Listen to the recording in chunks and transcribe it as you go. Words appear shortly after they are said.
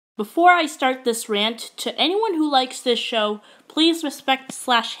Before I start this rant, to anyone who likes this show, please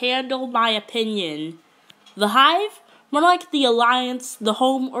respect/handle my opinion. The Hive, more like the Alliance, the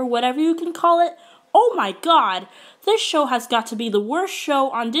Home, or whatever you can call it, oh my god, this show has got to be the worst show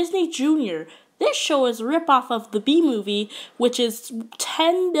on Disney Junior. This show is a ripoff of the B-movie, which is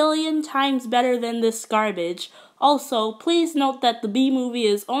 10 billion times better than this garbage. Also, please note that the B-movie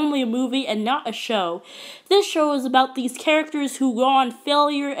is only a movie and not a show. This show is about these characters who go on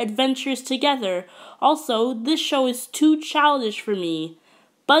failure adventures together. Also, this show is too childish for me.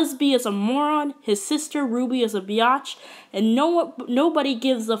 Busby is a moron, his sister Ruby is a biatch, and nobody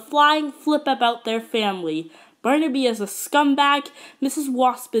gives a flying flip about their family. Barnaby is a scumbag, Mrs.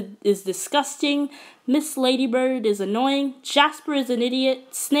 Wasp is disgusting, Miss Ladybird is annoying, Jasper is an idiot,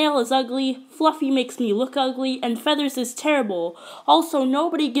 Snail is ugly, Fluffy makes me look ugly, and Feathers is terrible. Also,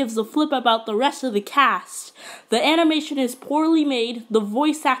 nobody gives a flip about the rest of the cast. The animation is poorly made, the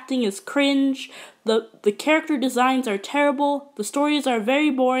voice acting is cringe, the character designs are terrible, the stories are very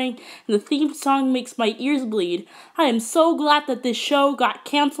boring, and the theme song makes my ears bleed. I am so glad that this show got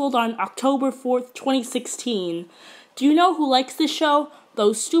cancelled on October 4th, 2016. Do you know who likes this show?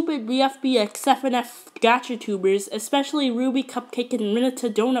 Those stupid BFBX FNF gacha tubers, especially Ruby Cupcake and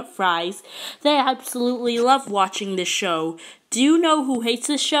Minata Donut Fries. They absolutely love watching this show. Do you know who hates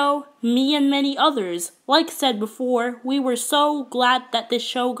this show? Me and many others. Like said before, we were so glad that this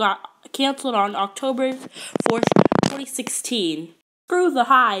show got cancelled on October 4th, 2016. Screw the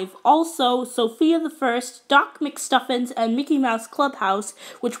Hive. Also, Sophia the First, Doc McStuffins, and Mickey Mouse Clubhouse,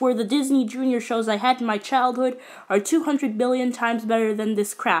 which were the Disney Junior shows I had in my childhood, are 200 billion times better than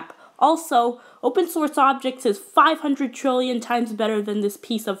this crap. Also, Open Source Objects is 500 trillion times better than this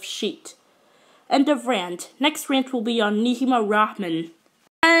piece of shit. End of rant. Next rant will be on Nihima Rahman.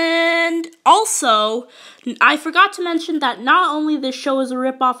 And also, I forgot to mention that not only this show is a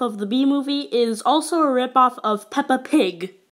ripoff of the B-movie, it is also a ripoff of Peppa Pig.